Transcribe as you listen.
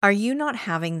Are you not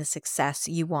having the success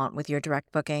you want with your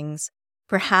direct bookings?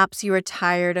 Perhaps you are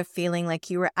tired of feeling like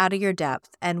you are out of your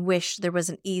depth and wish there was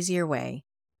an easier way.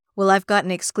 Well, I've got an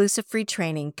exclusive free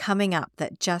training coming up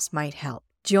that just might help.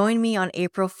 Join me on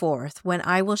April 4th when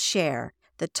I will share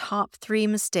the top 3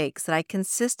 mistakes that I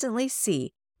consistently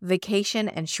see vacation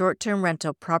and short-term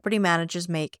rental property managers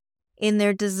make in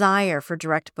their desire for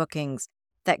direct bookings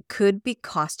that could be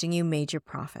costing you major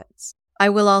profits. I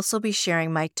will also be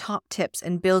sharing my top tips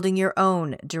in building your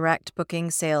own direct booking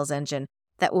sales engine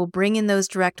that will bring in those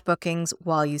direct bookings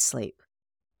while you sleep.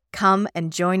 Come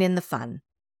and join in the fun.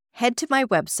 Head to my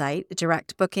website,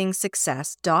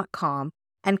 directbookingsuccess.com,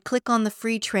 and click on the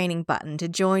free training button to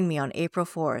join me on April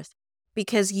 4th,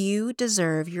 because you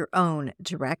deserve your own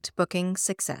direct booking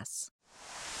success.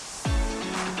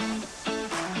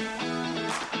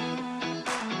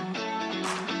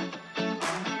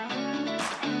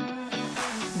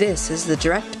 This is the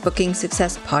Direct Booking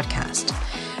Success Podcast,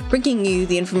 bringing you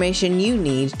the information you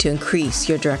need to increase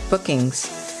your direct bookings.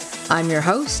 I'm your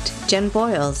host, Jen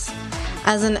Boyles.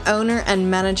 As an owner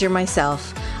and manager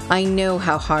myself, I know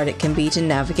how hard it can be to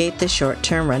navigate the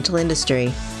short-term rental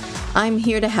industry. I'm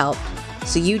here to help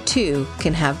so you too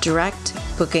can have direct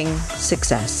booking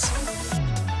success.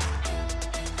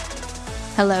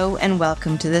 Hello and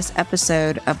welcome to this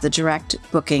episode of the Direct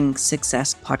Booking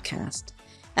Success Podcast.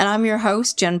 And I'm your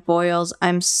host, Jen Boyles.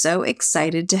 I'm so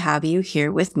excited to have you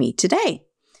here with me today.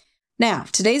 Now,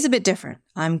 today's a bit different.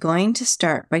 I'm going to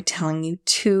start by telling you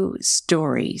 2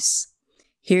 stories.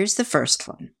 Here's the first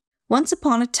one. Once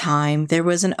upon a time, there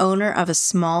was an owner of a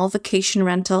small vacation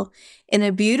rental in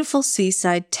a beautiful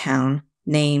seaside town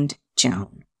named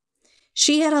Joan.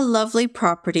 She had a lovely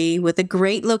property with a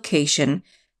great location,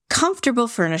 comfortable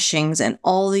furnishings, and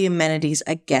all the amenities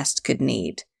a guest could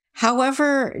need.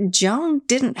 However, Joan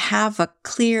didn't have a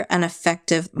clear and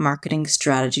effective marketing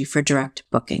strategy for direct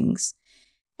bookings,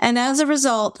 and as a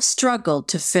result, struggled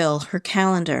to fill her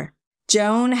calendar.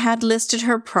 Joan had listed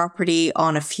her property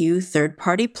on a few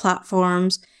third-party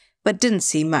platforms, but didn't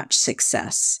see much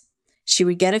success. She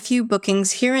would get a few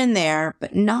bookings here and there,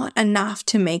 but not enough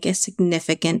to make a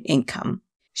significant income.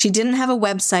 She didn't have a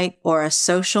website or a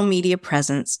social media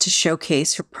presence to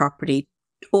showcase her property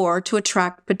or to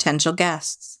attract potential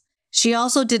guests. She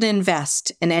also didn't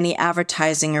invest in any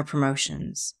advertising or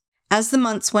promotions. As the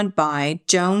months went by,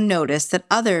 Joan noticed that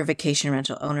other vacation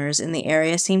rental owners in the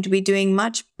area seemed to be doing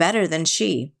much better than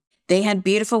she. They had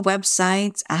beautiful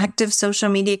websites, active social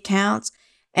media accounts,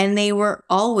 and they were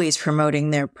always promoting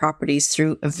their properties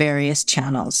through various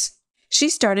channels. She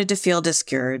started to feel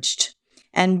discouraged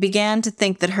and began to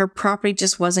think that her property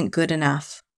just wasn't good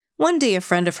enough. One day, a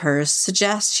friend of hers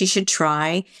suggests she should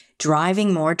try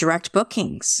driving more direct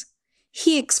bookings.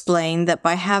 He explained that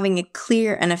by having a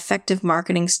clear and effective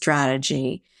marketing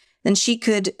strategy, then she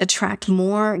could attract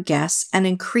more guests and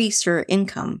increase her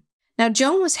income. Now,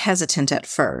 Joan was hesitant at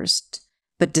first,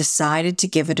 but decided to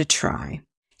give it a try.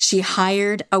 She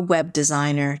hired a web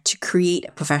designer to create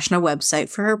a professional website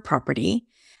for her property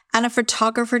and a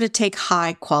photographer to take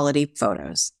high-quality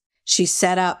photos. She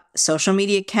set up social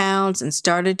media accounts and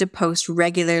started to post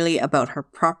regularly about her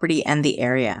property and the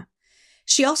area.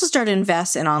 She also started to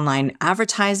invest in online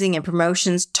advertising and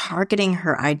promotions targeting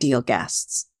her ideal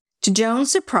guests. To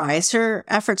Joan's surprise, her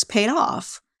efforts paid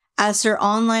off. As her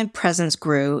online presence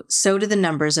grew, so did the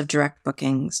numbers of direct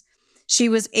bookings. She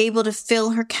was able to fill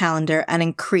her calendar and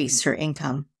increase her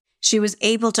income. She was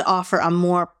able to offer a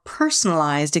more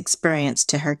personalized experience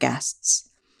to her guests,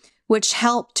 which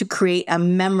helped to create a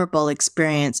memorable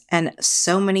experience and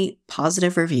so many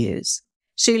positive reviews.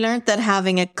 She learned that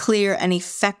having a clear and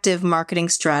effective marketing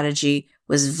strategy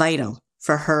was vital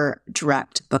for her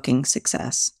direct booking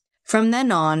success. From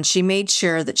then on, she made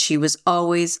sure that she was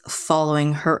always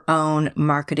following her own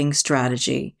marketing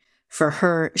strategy for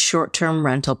her short-term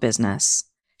rental business.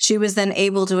 She was then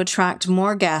able to attract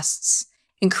more guests,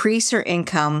 increase her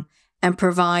income, and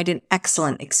provide an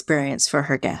excellent experience for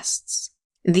her guests.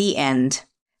 The end.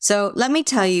 So let me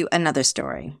tell you another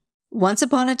story. Once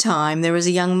upon a time, there was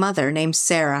a young mother named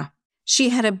Sarah. She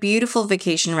had a beautiful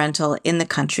vacation rental in the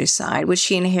countryside, which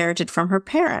she inherited from her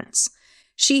parents.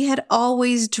 She had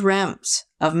always dreamt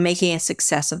of making a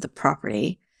success of the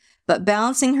property, but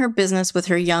balancing her business with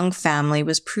her young family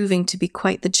was proving to be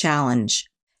quite the challenge.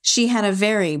 She had a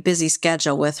very busy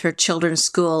schedule with her children's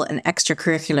school and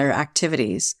extracurricular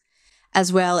activities,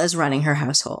 as well as running her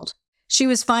household. She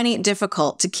was finding it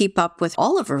difficult to keep up with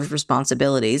all of her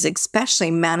responsibilities, especially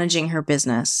managing her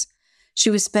business. She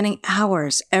was spending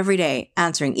hours every day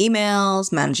answering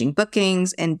emails, managing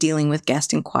bookings, and dealing with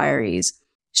guest inquiries.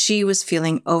 She was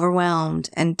feeling overwhelmed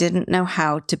and didn't know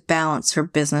how to balance her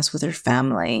business with her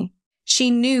family. She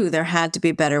knew there had to be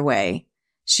a better way.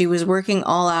 She was working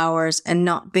all hours and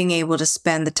not being able to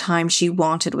spend the time she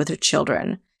wanted with her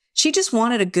children. She just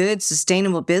wanted a good,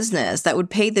 sustainable business that would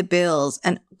pay the bills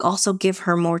and also give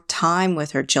her more time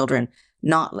with her children,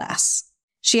 not less.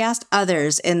 She asked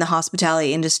others in the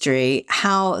hospitality industry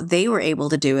how they were able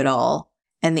to do it all,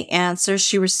 and the answers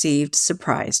she received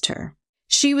surprised her.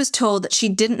 She was told that she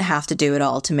didn't have to do it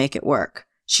all to make it work.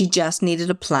 She just needed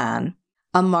a plan,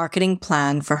 a marketing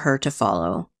plan for her to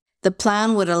follow. The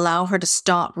plan would allow her to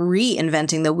stop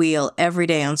reinventing the wheel every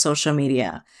day on social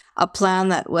media, a plan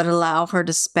that would allow her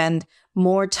to spend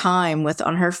more time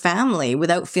on her family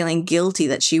without feeling guilty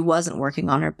that she wasn't working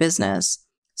on her business.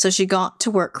 So she got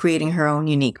to work creating her own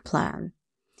unique plan.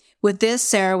 With this,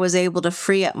 Sarah was able to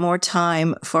free up more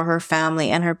time for her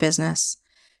family and her business.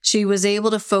 She was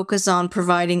able to focus on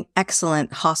providing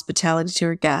excellent hospitality to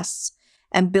her guests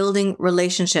and building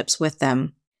relationships with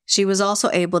them. She was also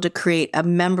able to create a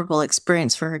memorable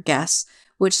experience for her guests,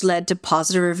 which led to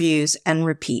positive reviews and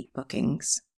repeat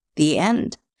bookings. The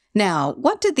end. Now,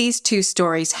 what did these two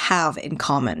stories have in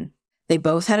common? They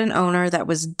both had an owner that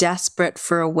was desperate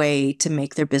for a way to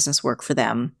make their business work for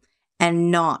them,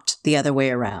 and not the other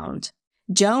way around.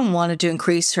 Joan wanted to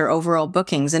increase her overall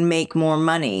bookings and make more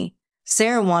money.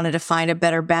 Sarah wanted to find a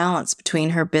better balance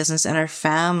between her business and her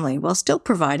family while still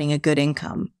providing a good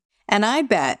income. And I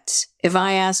bet if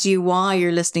I asked you why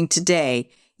you're listening today,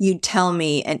 you'd tell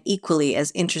me an equally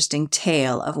as interesting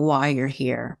tale of why you're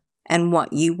here and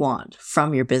what you want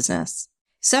from your business.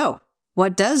 So,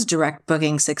 what does direct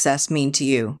booking success mean to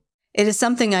you? It is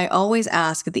something I always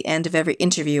ask at the end of every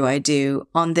interview I do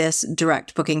on this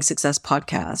Direct Booking Success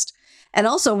podcast. And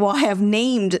also why I've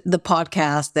named the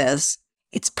podcast this.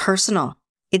 It's personal.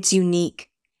 It's unique.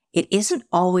 It isn't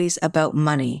always about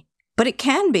money, but it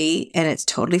can be, and it's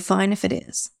totally fine if it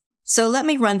is. So let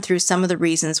me run through some of the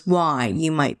reasons why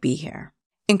you might be here.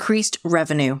 Increased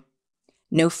revenue.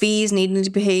 No fees needing to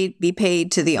be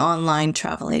paid to the online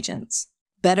travel agents.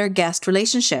 Better guest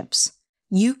relationships.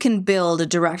 You can build a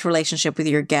direct relationship with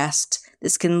your guest.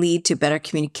 This can lead to better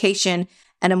communication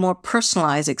and a more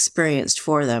personalized experience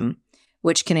for them,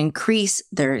 which can increase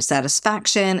their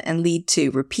satisfaction and lead to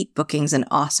repeat bookings and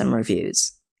awesome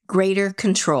reviews. Greater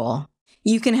control.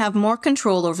 You can have more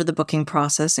control over the booking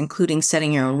process, including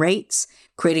setting your own rates,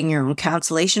 creating your own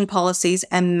cancellation policies,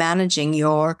 and managing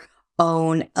your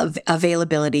own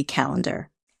availability calendar.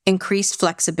 Increased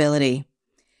flexibility.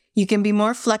 You can be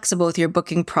more flexible with your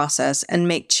booking process and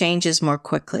make changes more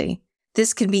quickly.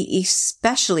 This can be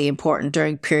especially important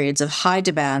during periods of high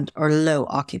demand or low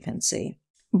occupancy.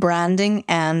 Branding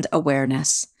and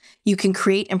awareness. You can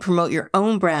create and promote your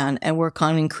own brand and work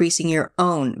on increasing your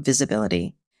own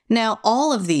visibility. Now,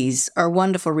 all of these are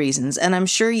wonderful reasons, and I'm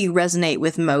sure you resonate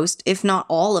with most, if not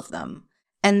all of them.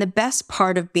 And the best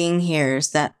part of being here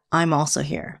is that I'm also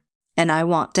here, and I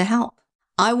want to help.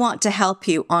 I want to help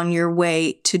you on your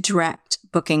way to direct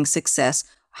booking success,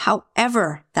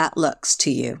 however that looks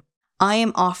to you. I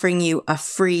am offering you a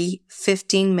free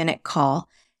 15-minute call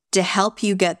to help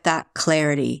you get that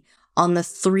clarity on the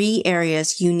 3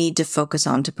 areas you need to focus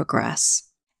on to progress.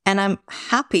 And I'm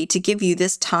happy to give you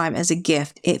this time as a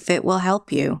gift if it will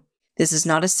help you. This is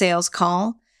not a sales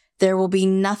call. There will be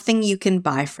nothing you can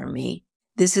buy from me.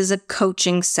 This is a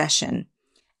coaching session.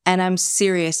 And I'm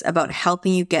serious about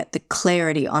helping you get the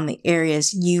clarity on the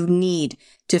areas you need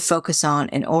to focus on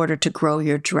in order to grow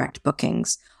your direct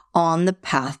bookings on the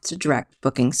path to direct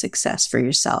booking success for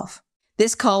yourself.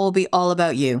 This call will be all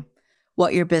about you,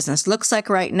 what your business looks like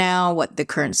right now, what the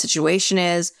current situation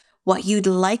is, what you'd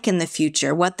like in the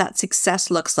future, what that success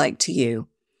looks like to you,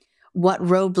 what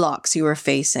roadblocks you are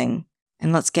facing,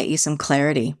 and let's get you some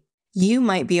clarity. You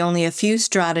might be only a few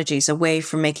strategies away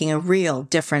from making a real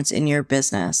difference in your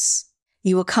business.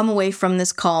 You will come away from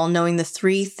this call knowing the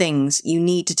 3 things you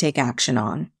need to take action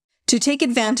on. To take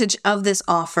advantage of this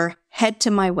offer, head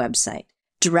to my website,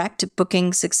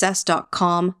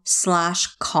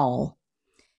 directbookingsuccess.com/call.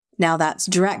 Now that's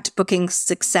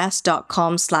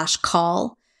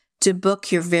directbookingsuccess.com/call to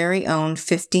book your very own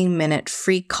 15-minute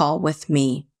free call with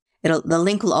me. The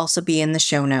link will also be in the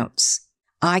show notes.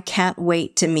 I can't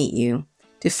wait to meet you,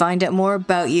 to find out more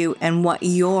about you and what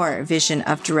your vision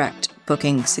of direct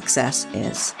booking success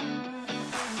is.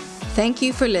 Thank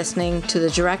you for listening to the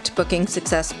Direct Booking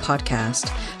Success podcast.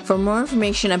 For more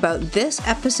information about this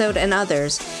episode and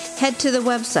others, head to the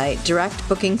website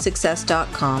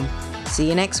directbookingsuccess.com. See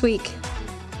you next week.